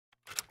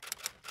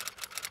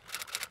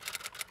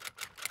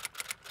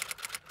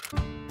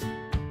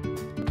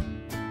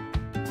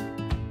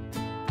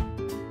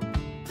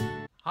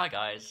Hi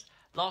guys.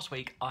 Last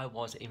week I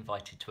was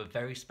invited to a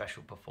very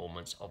special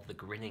performance of The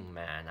Grinning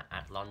Man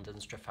at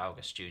London's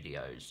Trafalgar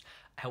Studios,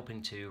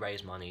 helping to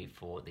raise money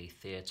for the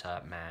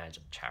Theatre Mad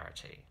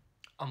charity.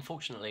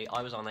 Unfortunately,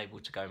 I was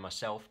unable to go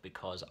myself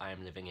because I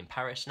am living in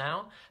Paris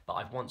now, but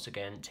I've once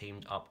again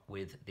teamed up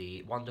with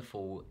the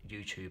wonderful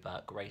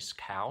YouTuber Grace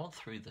Cowell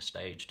through the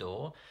stage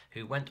door,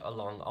 who went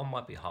along on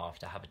my behalf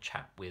to have a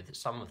chat with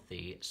some of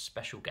the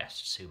special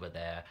guests who were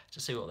there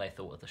to see what they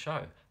thought of the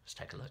show. Let's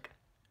take a look.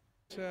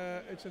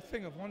 It's a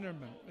thing of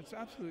wonderment. It's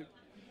absolute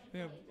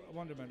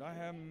wonderment.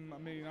 I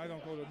mean, I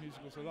don't go to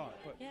musicals a lot,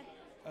 but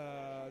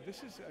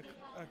this is a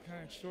kind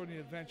of extraordinary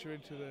adventure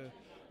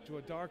into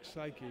a dark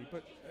psyche.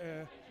 But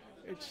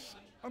it's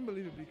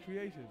unbelievably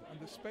creative, and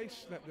the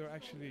space that they're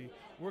actually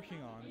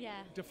working on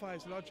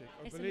defies logic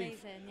or belief.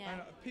 It's amazing, yeah.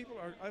 And people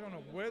I don't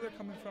know where they're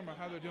coming from or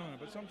how they're doing it,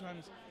 but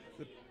sometimes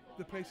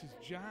the place is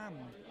jammed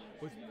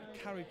with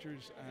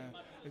characters.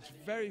 It's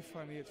very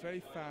funny, it's very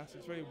fast,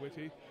 it's very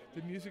witty.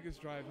 The music is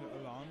driving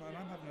it along, and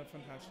I'm having a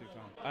fantastic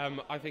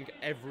time. I think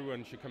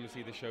everyone should come and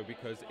see the show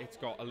because it's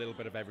got a little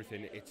bit of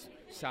everything. It's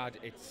sad,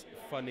 it's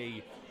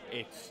funny,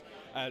 it's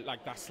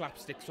like that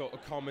slapstick sort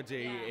of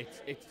comedy.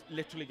 It's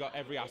literally got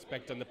every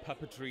aspect, and the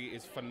puppetry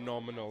is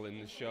phenomenal in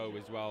the show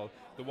as well.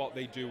 What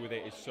they do with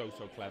it is so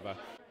clever.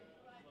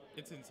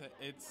 It's insane.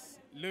 It's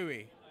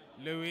Louis.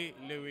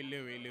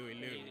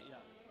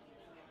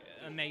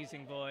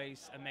 Amazing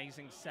voice,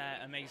 amazing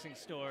set, amazing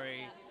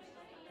story.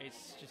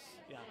 It's just,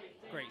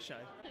 great show.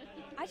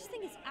 I just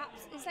think it's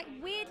like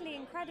weirdly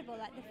incredible,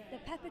 like the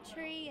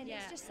puppetry, and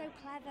it's just so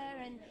clever,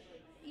 and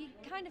you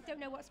kind of don't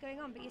know what's going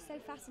on, but you're so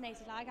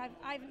fascinated. Like I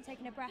haven't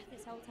taken a breath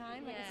this whole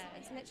time. Like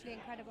it's literally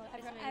incredible.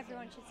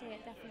 Everyone should see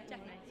it, definitely.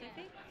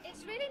 Sophie?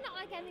 It's really not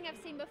like anything I've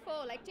seen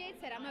before. Like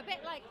Jade said, I'm a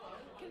bit like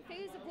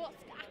confused of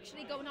what's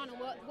actually going on and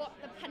what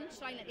the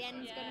punchline at the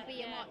end is going to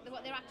be and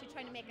what they're actually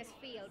trying to make us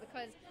feel,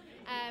 because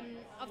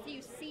obviously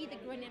you see the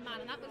Grinning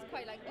Man, and that was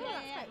quite like, that's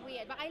quite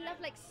weird, but I love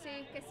like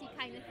circusy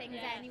kind of things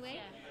anyway.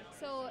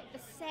 So the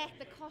set,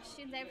 the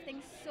costumes,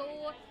 everything's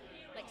so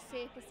like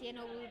circusy and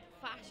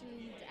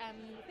old-fashioned.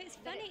 But it's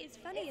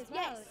funny as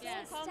well.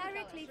 Yes, it's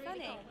hysterically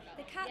funny. Cool.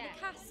 The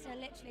cast are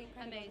literally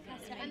incredible.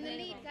 Amazing. And the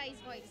lead guy's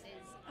voice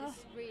is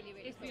really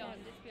It's beyond.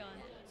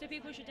 So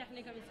people should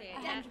definitely come and see it.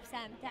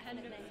 100%,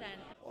 definitely.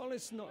 100%. Well,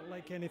 it's not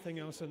like anything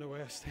else in the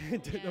West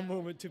End at the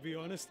moment, to be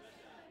honest.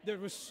 There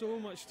was so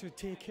much to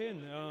take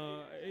in.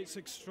 It's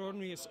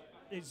extraordinary.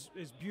 It's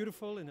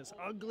beautiful, and it's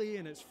ugly,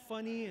 and it's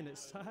funny, and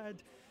it's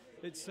sad.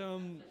 It's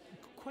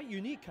quite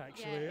unique,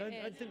 actually.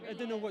 I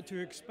didn't know what to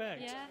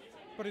expect.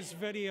 But it's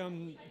very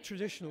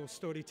traditional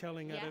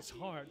storytelling at its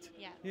heart.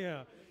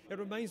 Yeah. It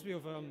reminds me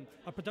of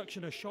a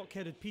production of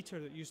Shock-Headed Peter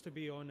that used to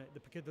be on at the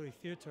Piccadilly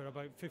Theatre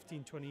about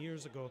 15, 20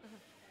 years ago.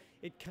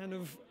 It kind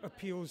of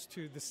appeals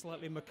to the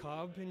slightly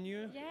macabre in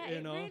you. Yeah, you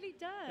it know? really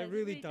does. It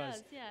really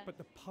does. Yeah. But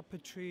the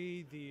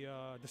puppetry, the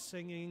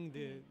singing,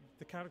 the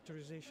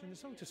characterization,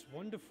 it's all just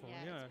wonderful.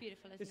 Yeah, it's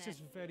beautiful, isn't it? It's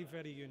just very,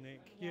 very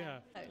unique.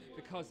 Yeah.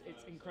 Because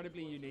it's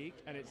incredibly unique,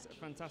 and it's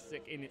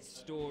fantastic in its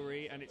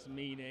story and its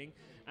meaning,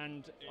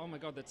 and oh my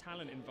god, the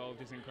talent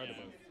involved is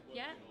incredible.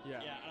 Yeah,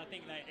 and I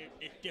think that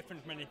it's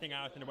different from anything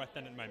else in the West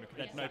End at the moment,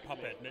 because there's no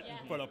puppet, and it's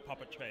full of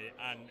puppetry,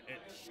 and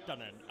it's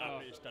stunning,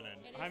 absolutely stunning.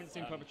 I haven't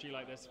seen puppetry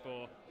like this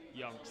for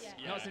yonks.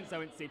 Not since I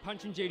went to see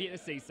Punch and Judy at the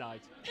Seaside.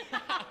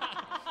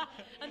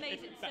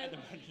 Amazing. It's better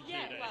than Punch and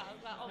Judy. Well,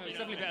 No, it's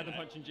definitely better than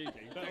Punch and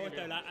Judy. But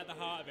also, like, at the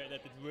heart of it,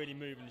 there's this really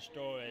moving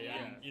story,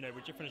 and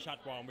we're just finished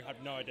Act 1, we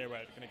have no idea where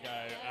it's going to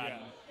go,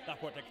 and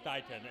that's what's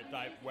exciting. It's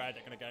like, where's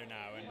it going to go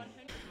now? And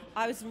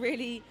I was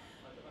really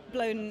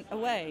blown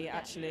away,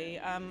 actually.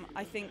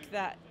 I think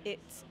that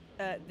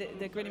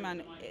the Grinning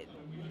Man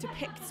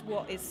depicts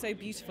what is so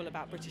beautiful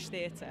about British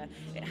theatre.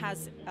 It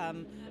has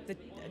the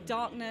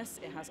darkness,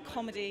 it has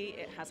comedy,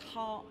 it has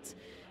heart,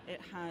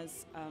 it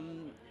has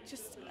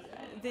just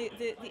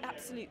the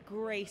absolute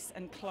grace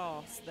and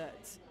class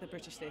that the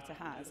British theatre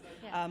has,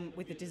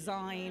 with the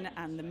design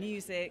and the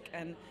music,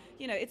 and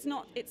it's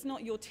not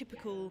your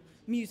typical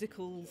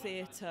musical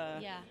theatre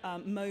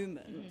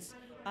moment.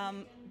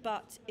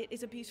 But it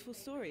is a beautiful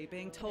story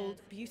being told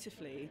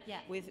beautifully,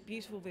 with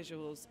beautiful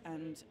visuals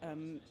and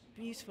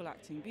beautiful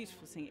acting,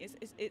 beautiful singing.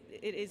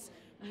 It is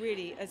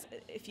really, as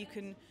if you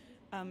can,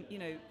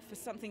 for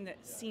something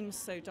that seems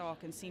so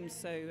dark and seems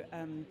so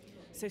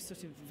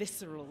sort of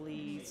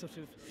viscerally, sort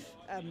of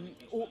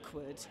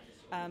awkward.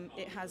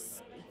 It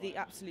has the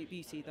absolute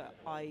beauty that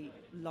I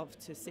love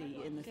to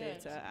see in the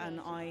theatre,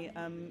 and I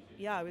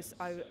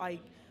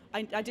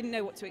didn't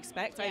know what to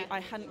expect. I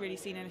hadn't really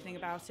seen anything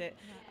about it.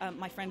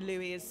 My friend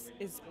Louis is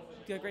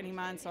the Grinning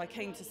Man, so I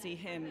came to see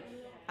him,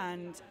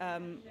 and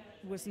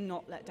was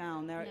not let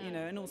down. There,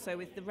 and also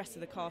with the rest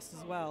of the cast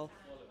as well.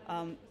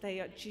 They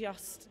are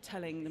just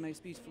telling the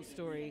most beautiful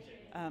story,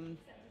 the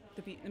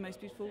most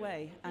beautiful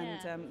way,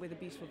 and with a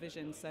beautiful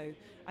vision. So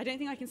I don't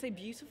think I can say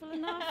beautiful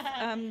enough.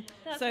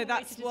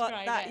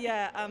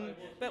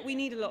 But we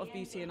need a lot of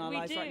beauty in our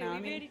lives right now.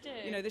 I mean, really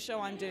do. The show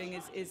I'm doing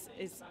is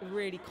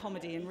really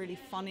comedy and really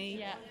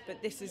funny.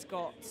 But this has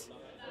got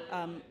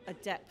a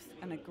depth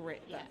and a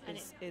grit that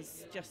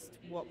is just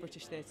what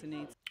British theatre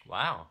needs.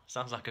 Wow,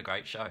 sounds like a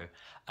great show.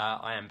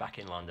 I am back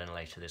in London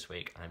later this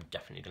week. I'm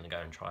definitely going to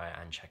go and try it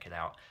and check it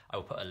out. I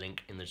will put a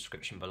link in the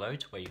description below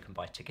to where you can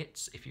buy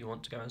tickets if you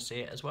want to go and see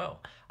it as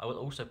well. I will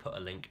also put a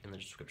link in the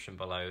description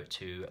below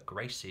to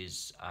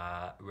Grace's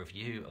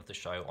review of the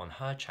show on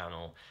her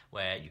channel,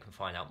 where you can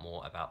find out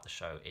more about the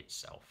show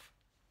itself.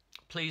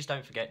 Please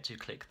don't forget to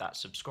click that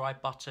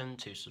subscribe button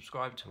to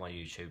subscribe to my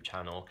YouTube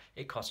channel.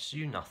 It costs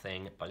you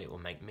nothing, but it will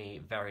make me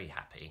very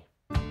happy.